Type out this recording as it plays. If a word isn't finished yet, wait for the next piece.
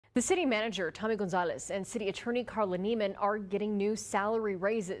The city manager, Tommy Gonzalez, and city attorney Carla Neiman are getting new salary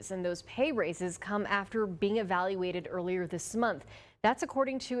raises, and those pay raises come after being evaluated earlier this month. That's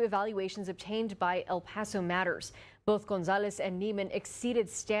according to evaluations obtained by El Paso Matters. Both Gonzalez and Neiman exceeded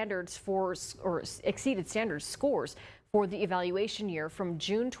standards scores for the evaluation year from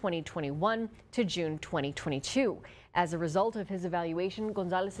June 2021 to June 2022. As a result of his evaluation,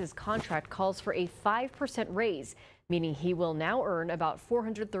 Gonzalez's contract calls for a 5% raise, meaning he will now earn about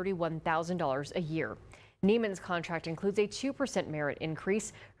 $431,000 a year. Neiman's contract includes a 2% merit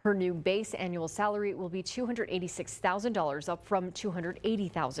increase. Her new base annual salary will be $286,000, up from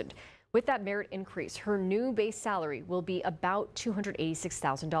 $280,000. With that merit increase, her new base salary will be about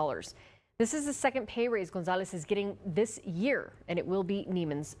 $286,000. This is the second pay raise Gonzalez is getting this year, and it will be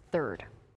Neiman's third.